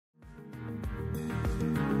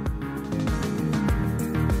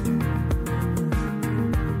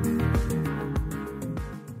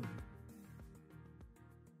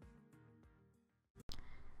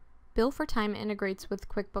Bill4Time integrates with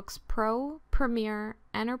QuickBooks Pro, Premier,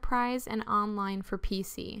 Enterprise, and Online for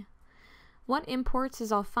PC. What imports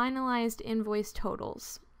is all finalized invoice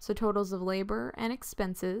totals, so totals of labor and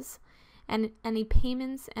expenses, and any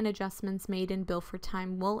payments and adjustments made in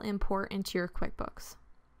Bill4Time will import into your QuickBooks.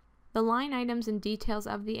 The line items and details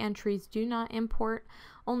of the entries do not import,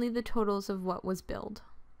 only the totals of what was billed.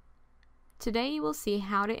 Today you will see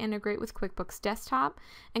how to integrate with QuickBooks Desktop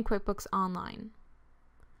and QuickBooks Online.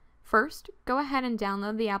 First, go ahead and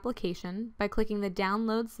download the application by clicking the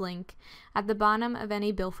Downloads link at the bottom of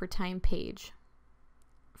any Bill4Time page.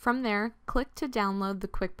 From there, click to download the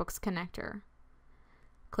QuickBooks connector.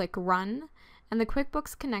 Click Run, and the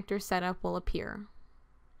QuickBooks connector setup will appear.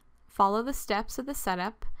 Follow the steps of the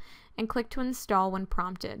setup, and click to install when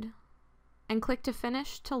prompted, and click to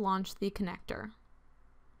Finish to launch the connector.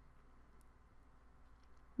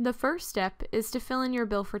 The first step is to fill in your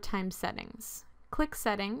Bill4Time settings. Click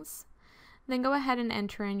Settings, then go ahead and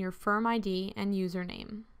enter in your firm ID and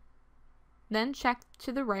username. Then check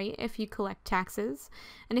to the right if you collect taxes,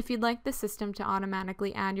 and if you'd like the system to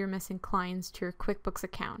automatically add your missing clients to your QuickBooks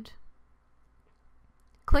account.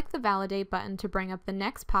 Click the Validate button to bring up the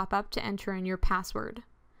next pop-up to enter in your password.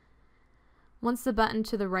 Once the button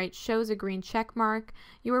to the right shows a green check mark,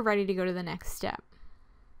 you are ready to go to the next step.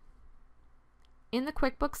 In the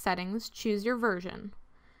QuickBooks Settings, choose your version.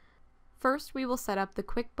 First, we will set up the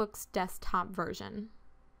QuickBooks Desktop version.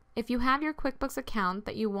 If you have your QuickBooks account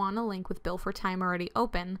that you want to link with Bill4Time already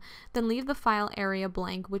open, then leave the file area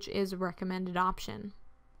blank, which is a recommended option.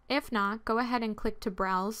 If not, go ahead and click to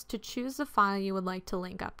Browse to choose the file you would like to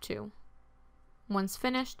link up to. Once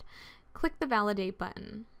finished, click the Validate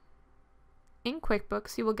button. In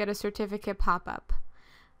QuickBooks, you will get a certificate pop-up.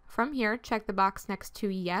 From here, check the box next to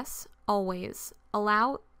Yes, Always.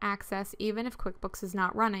 Allow access even if QuickBooks is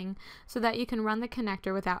not running, so that you can run the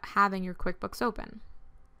connector without having your QuickBooks open.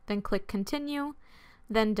 Then click Continue,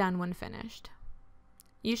 then Done when finished.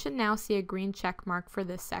 You should now see a green check mark for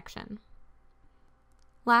this section.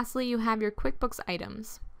 Lastly, you have your QuickBooks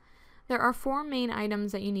Items. There are 4 main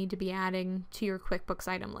items that you need to be adding to your QuickBooks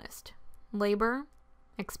item list: labor,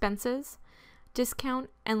 expenses, discount,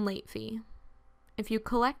 and late fee. If you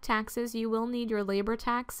collect taxes, you will need your labor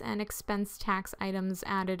tax and expense tax items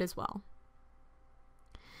added as well.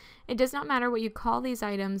 It does not matter what you call these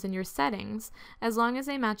items in your settings, as long as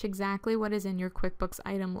they match exactly what is in your QuickBooks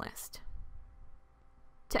item list.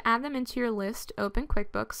 To add them into your list, open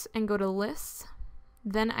QuickBooks and go to Lists,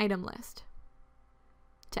 then Item List.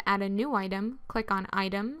 To add a new item, click on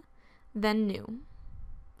Item, then New.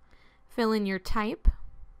 Fill in your type,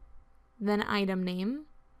 then item name,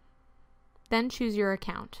 then choose your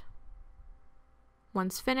account.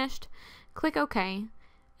 Once finished, click OK,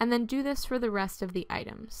 and then do this for the rest of the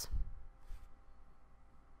items.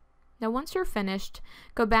 Now once you're finished,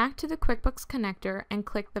 go back to the QuickBooks connector and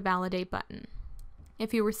click the Validate button.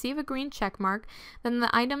 If you receive a green check mark, then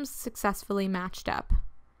the items successfully matched up.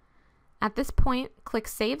 At this point, click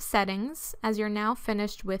Save Settings, as you're now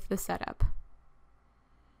finished with the setup.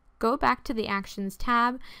 Go back to the Actions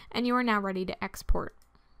tab, and you are now ready to export.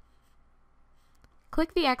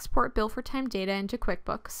 Click the Export Bill4Time data into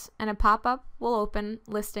QuickBooks, and a pop-up will open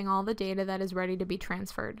listing all the data that is ready to be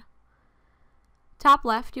transferred. Top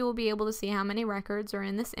left, you will be able to see how many records are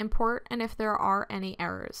in this import and if there are any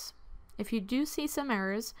errors. If you do see some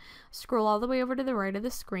errors, scroll all the way over to the right of the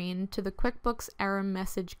screen to the QuickBooks Error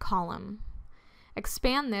Message column.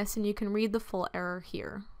 Expand this and you can read the full error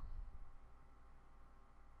here.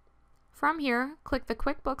 From here, click the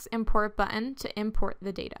QuickBooks Import button to import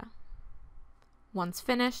the data. Once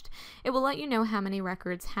finished, it will let you know how many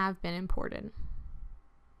records have been imported.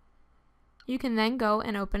 You can then go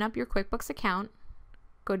and open up your QuickBooks account,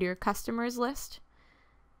 go to your customers list,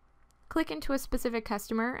 click into a specific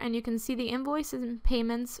customer, and you can see the invoices and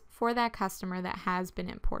payments for that customer that has been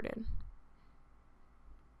imported.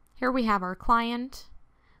 Here we have our client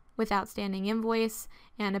with outstanding invoice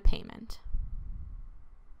and a payment.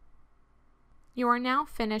 You are now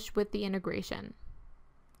finished with the integration.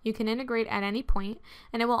 You can integrate at any point,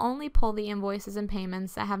 and it will only pull the invoices and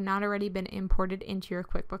payments that have not already been imported into your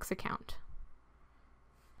QuickBooks account.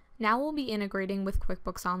 Now we'll be integrating with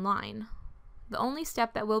QuickBooks Online. The only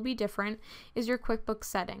step that will be different is your QuickBooks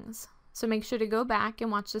Settings, so make sure to go back and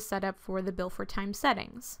watch the setup for the Bill4Time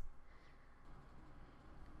settings.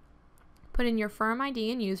 Put in your firm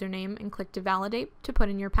ID and username and click to Validate to put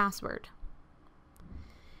in your password.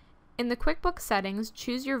 In the QuickBooks Settings,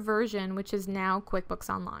 choose your version, which is now QuickBooks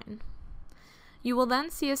Online. You will then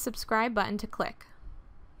see a subscribe button to click.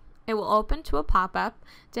 It will open to a pop-up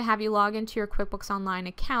to have you log into your QuickBooks Online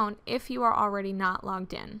account if you are already not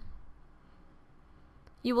logged in.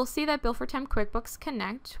 You will see that Bill4Time QuickBooks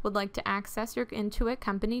Connect would like to access your Intuit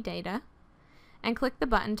company data, and click the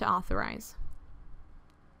button to authorize.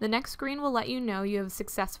 The next screen will let you know you have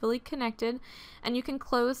successfully connected, and you can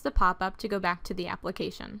close the pop-up to go back to the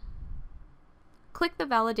application. Click the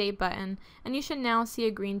Validate button, and you should now see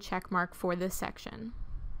a green check mark for this section.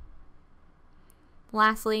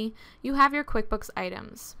 Lastly, you have your Quickbooks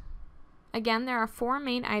Items. Again, there are 4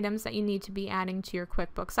 main items that you need to be adding to your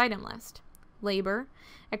Quickbooks item list: labor,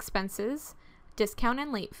 expenses, discount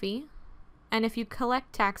and late fee, and if you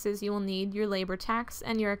collect taxes, you will need your labor tax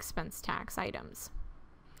and your expense tax items.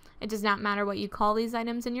 It does not matter what you call these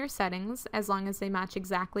items in your settings, as long as they match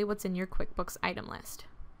exactly what's in your Quickbooks item list.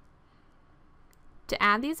 To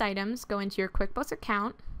add these items, go into your Quickbooks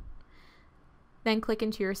account, then click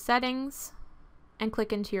into your settings, and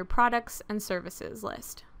click into your products and services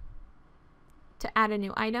list. To add a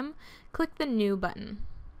new item, click the New button.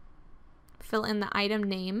 Fill in the item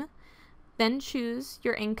name, then choose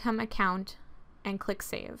your income account and click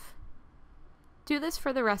Save. Do this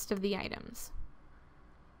for the rest of the items.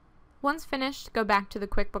 Once finished, go back to the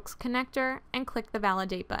Quickbooks connector and click the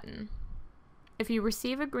Validate button. If you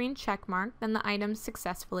receive a green check mark, then the item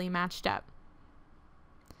successfully matched up.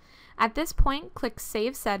 At this point, click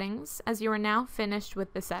Save Settings, as you are now finished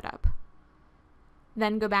with the setup.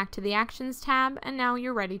 Then go back to the Actions tab, and now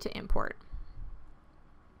you're ready to import.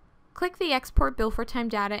 Click the Export Bill4Time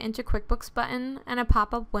Data into QuickBooks button, and a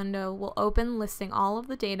pop-up window will open listing all of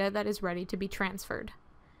the data that is ready to be transferred.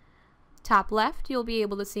 Top left, you'll be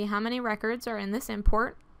able to see how many records are in this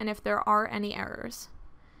import and if there are any errors.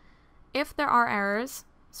 If there are errors,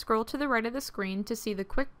 scroll to the right of the screen to see the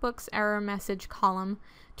QuickBooks Error Message column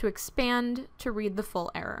to expand to read the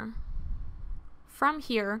full error. From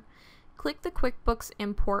here, click the QuickBooks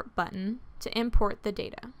Import button to import the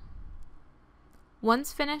data.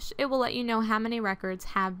 Once finished, it will let you know how many records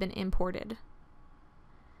have been imported.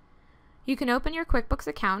 You can open your QuickBooks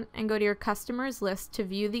account and go to your customers list to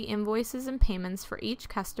view the invoices and payments for each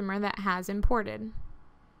customer that has imported.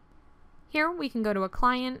 Here we can go to a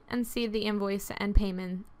client and see the invoice and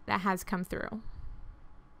payment that has come through.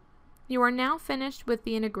 You are now finished with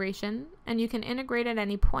the integration, and you can integrate at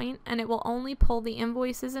any point, and it will only pull the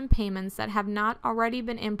invoices and payments that have not already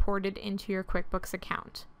been imported into your QuickBooks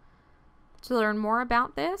account. To learn more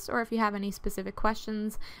about this, or if you have any specific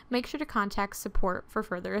questions, make sure to contact support for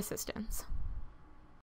further assistance.